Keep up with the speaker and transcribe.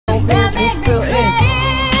beers we spill in.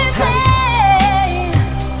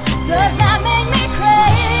 Does that make me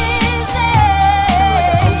crazy?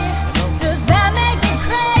 Does that make me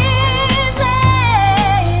crazy?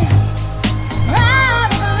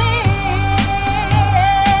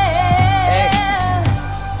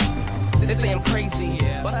 Probably. They say I'm crazy,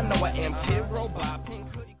 but I know I am. Kid Robot, pink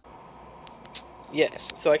hoodie. Yes,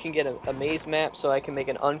 so I can get a maze map, so I can make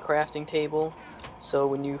an uncrafting table. So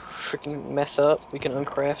when you freaking mess up, we can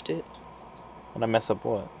uncraft it. When I mess up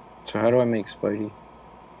what? So how do I make Spidey?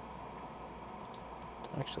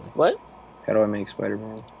 Actually. What? How do I make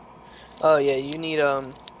Spider-Man? Oh yeah, you need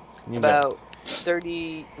You about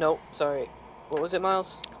 30. Nope, sorry. What was it,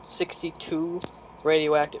 Miles? 62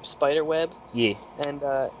 radioactive spider web. Yeah. And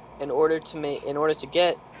in order to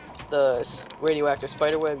get the radioactive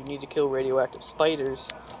spider web, you need to kill radioactive spiders,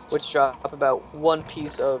 which drop about 1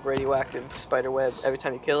 piece of radioactive spider web every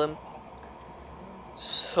time you kill them.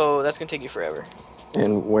 So that's gonna take you forever.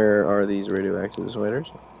 And where are these radioactive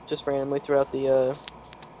spiders? Just randomly throughout the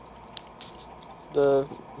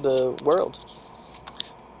world.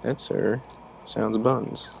 That, sir, sounds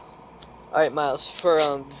buns. All right, Miles. For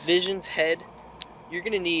Vision's head, you're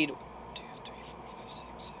gonna need 2, 3, 4, 5, 6,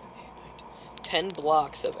 7, 8, 9, 10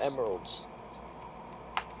 blocks of emeralds.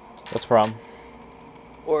 What's from?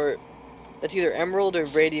 Or that's either emerald or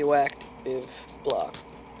radioactive block.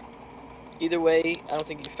 Either way, I don't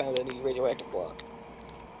think you found any radioactive block.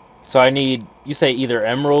 So I need, you say either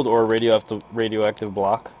emerald or radioactive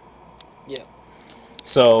block? Yeah.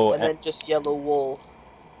 So And then just yellow wool.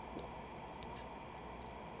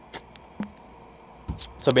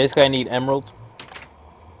 So basically I need emerald.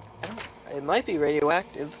 It might be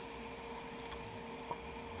radioactive.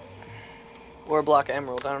 Or a block of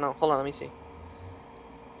emerald, I don't know. Hold on, let me see.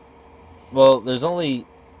 Well, there's only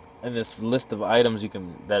in this list of items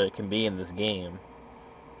that it can be in this game.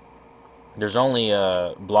 There's only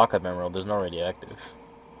a block of emerald, there's no radioactive.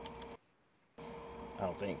 I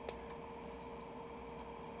don't think.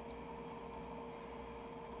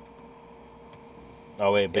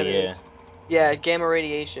 Oh wait, but yeah. Yeah, gamma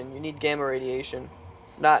radiation. You need gamma radiation.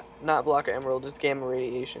 Not block of emerald, it's gamma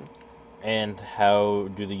radiation. And how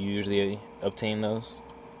do they usually obtain those?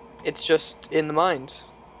 It's just in the mines.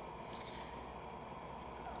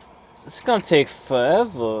 It's gonna take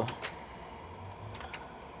forever.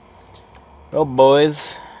 Well,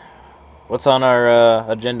 boys, what's on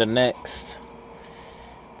our agenda next?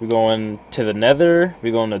 We going to the Nether? We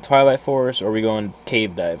going to Twilight Forest? Or we going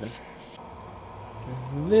cave diving?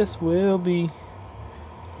 This will be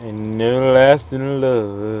an everlasting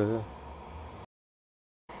love.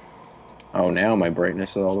 Oh, now my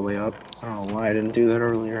brightness is all the way up. I don't know why I didn't do that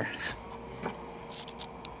earlier.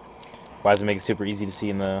 Why does it make it super easy to see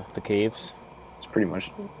in the caves? It's pretty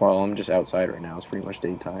much, well, I'm just outside right now. It's pretty much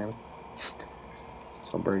daytime.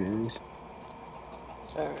 That's how bright it is.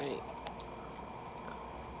 Alright.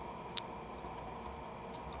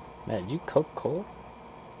 Man, did you cook coal?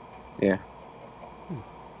 Yeah.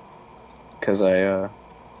 Because I Oh,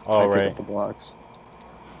 pick right. up the blocks.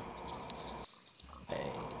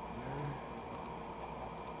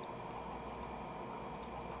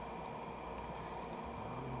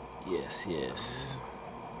 Yes, yes.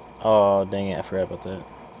 Oh, dang it, I forgot about that.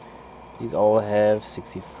 These all have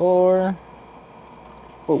 64.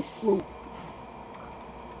 Whoa, whoa.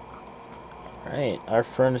 Alright, our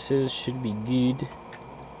furnaces should be good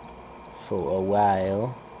for a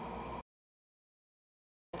while.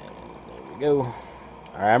 And there we go.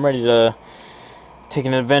 Alright, I'm ready to take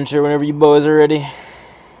an adventure whenever you boys are ready.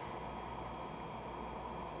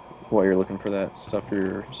 What, you're looking for that stuff for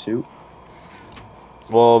your suit?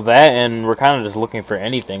 Well, that, and we're kind of just looking for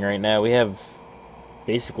anything right now. We have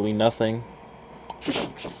basically nothing.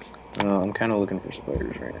 I'm kind of looking for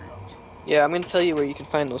spiders right now. Yeah, I'm gonna tell you where you can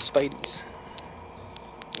find those spideys.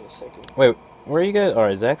 In a second. Wait, where are you guys?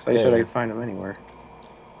 Alright, Zach's I there. said I could find them anywhere.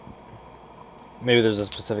 Maybe there's a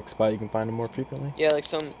specific spot you can find them more frequently? Yeah, like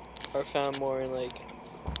some are found more in like...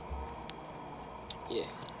 Yeah.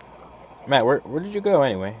 Matt, where did you go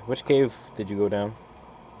anyway? Which cave did you go down?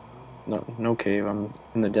 No cave. I'm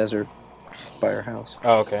in the desert by our house.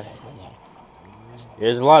 Oh, okay. Yeah,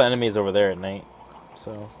 there's a lot of enemies over there at night,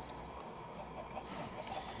 so...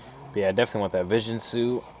 But yeah, I definitely want that vision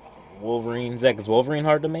suit. Wolverine. Zach, is Wolverine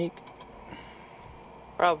hard to make?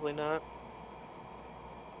 Probably not.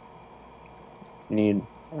 You need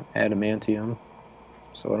adamantium,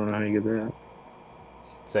 so I don't know how you get that.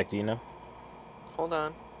 Zach, do you know? Hold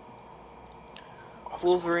on.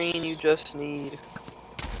 Wolverine, you just need...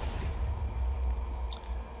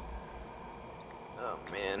 Oh,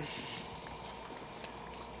 man.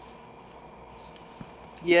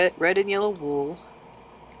 red and yellow wool,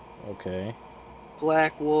 Okay.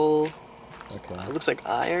 black wool. Okay. It looks like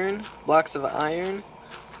iron, blocks of iron,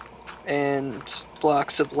 and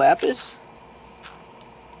blocks of lapis.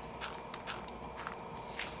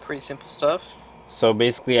 Pretty simple stuff. So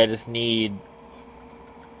basically, I just need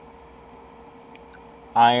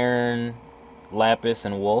iron, lapis,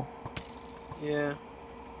 and wool. Yeah.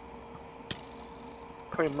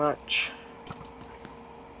 Pretty much.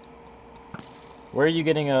 Where are you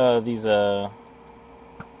getting these You're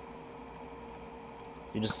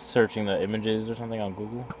just searching the images or something on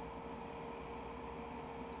Google?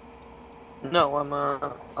 No, I'm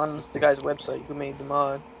on the guy's website who made the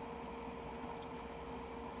mod.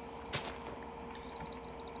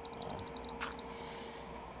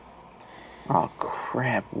 Oh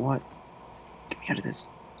crap! What? Get me out of this.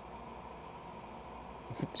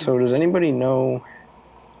 So does anybody know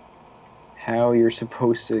how you're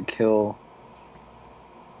supposed to kill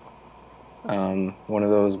one of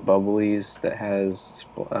those bubblies that has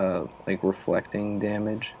like reflecting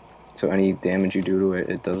damage? So any damage you do to it,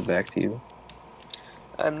 it does back to you.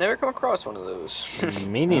 I've never come across one of those.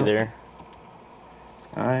 Me neither.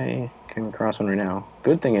 I came across one right now.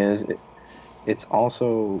 Good thing is, it's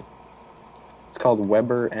called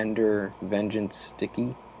Weber Ender Vengeance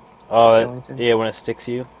Sticky. Oh, skeleton. yeah, when it sticks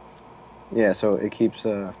you. Yeah, so it keeps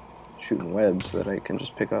shooting webs that I can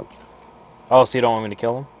just pick up. Oh, so you don't want me to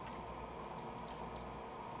kill him?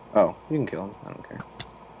 Oh, you can kill him. I don't care.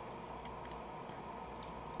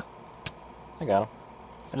 I got him.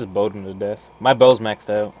 I just bowed him to death. My bow's maxed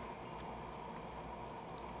out.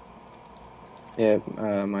 Yeah,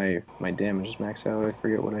 my damage is maxed out. I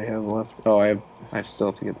forget what I have left. Oh, I still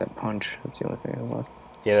have to get that punch. That's the only thing I have left.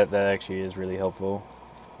 Yeah, that actually is really helpful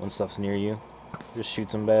when stuff's near you. Just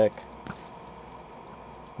shoots them back.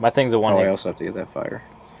 My thing's a one hit. I also have to get that fire.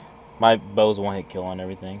 My bow's a one-hit kill on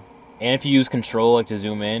everything. And if you use control, like to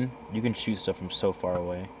zoom in, you can shoot stuff from so far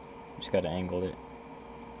away. You just gotta angle it.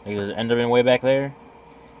 Like there's an Enderman way back there.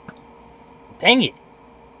 Dang it!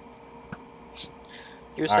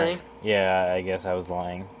 You're All right. saying? Yeah, I guess I was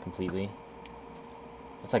lying completely.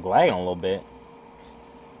 It's like lagging a little bit.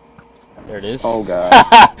 There it is. Oh god.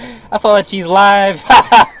 I saw that cheese live.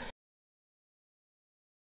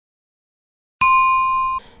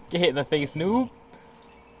 Get hit in the face, noob.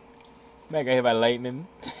 Matt got hit by lightning.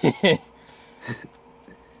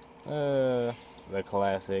 The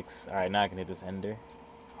classics. Alright, now I can hit this ender.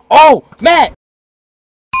 Oh! Matt!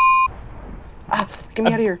 Ah, get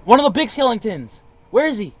me out of here. One of the big skeletons! Where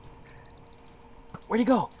is he? Where'd he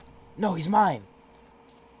go? No, he's mine.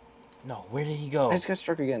 No, where did he go? I just got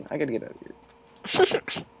struck again. I gotta get out of here.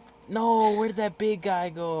 No, where did that big guy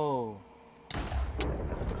go?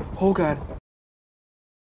 Oh god.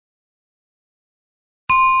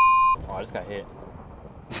 Oh, I just got hit.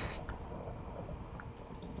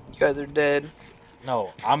 You guys are dead.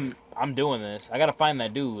 No, I'm doing this. I gotta find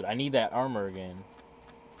that dude. I need that armor again.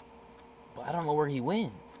 But I don't know where he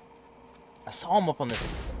went. I saw him up on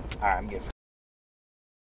this. Alright, I'm getting.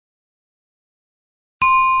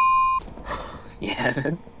 Yeah.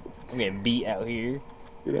 I'm getting beat out here.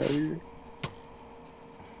 Get out of here.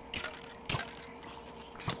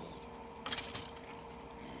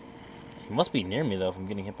 He must be near me though if I'm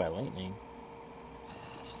getting hit by lightning.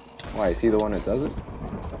 Why, is he the one that does it?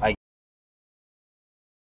 I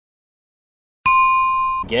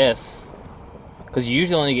guess. Because you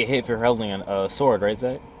usually only get hit if you're holding a sword, right,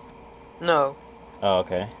 Zach? No, Oh,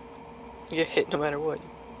 okay. you get hit no matter what.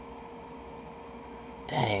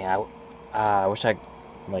 Dang, I wish I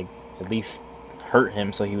like at least hurt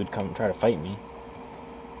him so he would come try to fight me.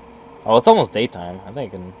 Oh, it's almost daytime. I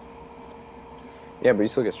think I can. Yeah, but you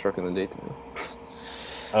still get struck in the daytime.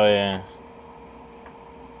 Oh yeah.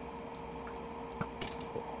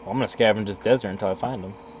 Well, I'm gonna scavenge this desert until I find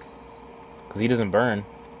him. Cause he doesn't burn.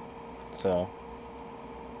 So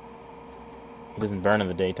he doesn't burn in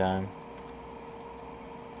the daytime.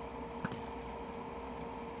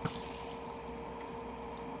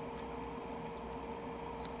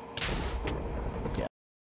 Yeah.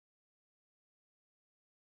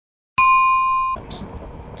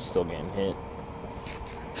 I'm still getting hit.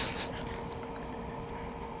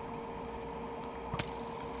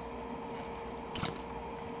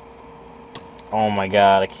 Oh my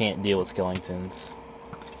god, I can't deal with skeletons.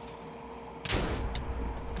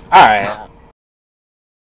 Alright.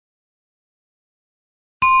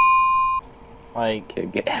 Like, Okay,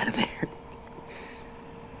 get out of there.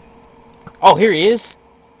 oh, here he is.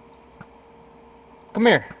 Come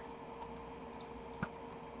here.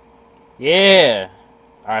 Yeah.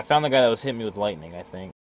 Alright, I found the guy that was hitting me with lightning, I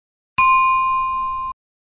think.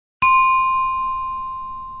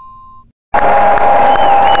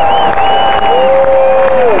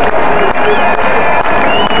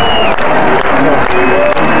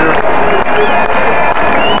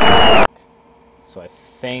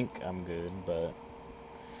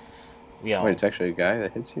 Yeah. Wait, it's actually a guy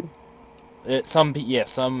that hits you?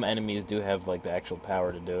 Some enemies do have like the actual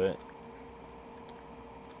power to do it.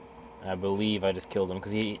 And I believe I just killed him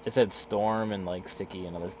because it said storm and like sticky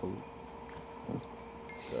and other poop.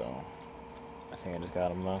 So I think I just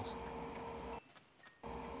got him though.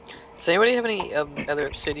 Does anybody have any other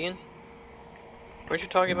obsidian? Weren't you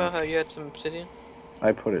talking about how you had some obsidian?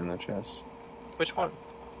 I put it in the chest. Which one?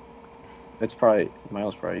 It's probably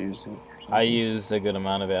Miles probably used it. I used a good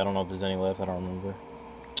amount of it. I don't know if there's any left. I don't remember.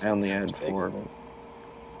 I only had 4 of it.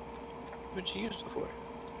 What'd you use it for?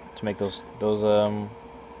 To make those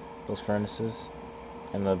furnaces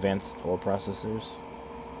and the advanced ore processors.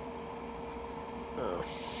 Oh.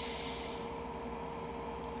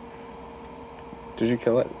 Did you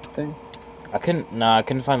kill that thing? I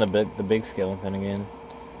couldn't find the big skeleton again.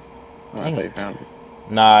 Oh, Dang I thought it. you found it.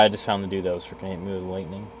 Nah, I just found the dude that was freaking hitting me with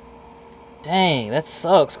lightning. Dang, that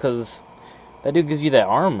sucks, because that dude gives you that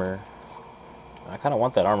armor. I kind of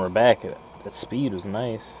want that armor back. That speed was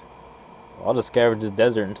nice. I'll just scavenge this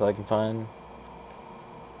desert until I can find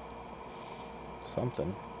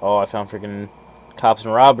something. Oh, I found freaking cops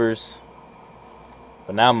and robbers.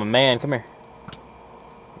 But now I'm a man. Come here.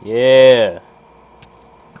 Yeah.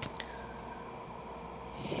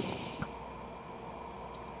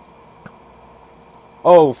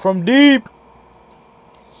 Oh, from deep.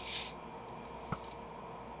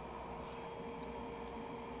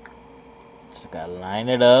 Just gotta line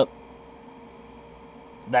it up.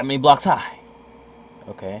 That many blocks high.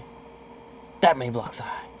 Okay. That many blocks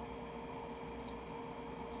high.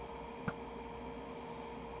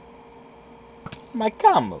 My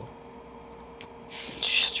combo.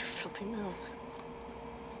 Shut your filthy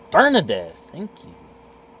mouth. Bernadette, thank you.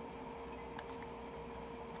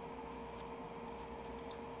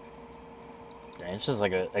 Dang, it's just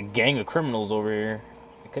like a gang of criminals over here.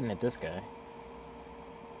 I couldn't hit this guy.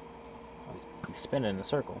 Oh, he's spinning in a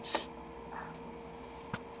circle.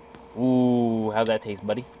 Ooh, how'd that taste,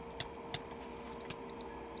 buddy?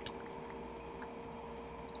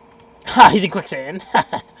 Ha! He's in quicksand.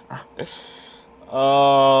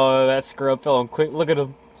 Oh, that scrub fell on quick. Look at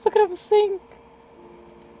him. Look at him sink.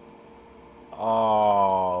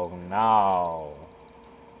 Oh, no.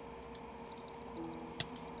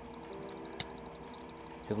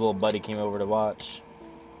 His little buddy came over to watch.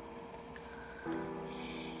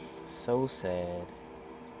 So sad.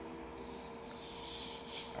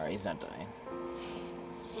 Alright, he's not dying.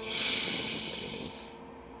 There it is.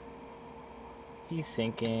 He's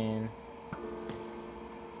sinking.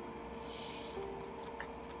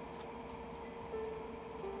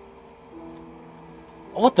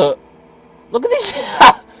 What the? Look at these.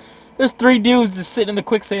 There's 3 dudes just sitting in the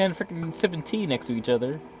quicksand freaking sipping tea next to each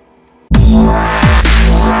other.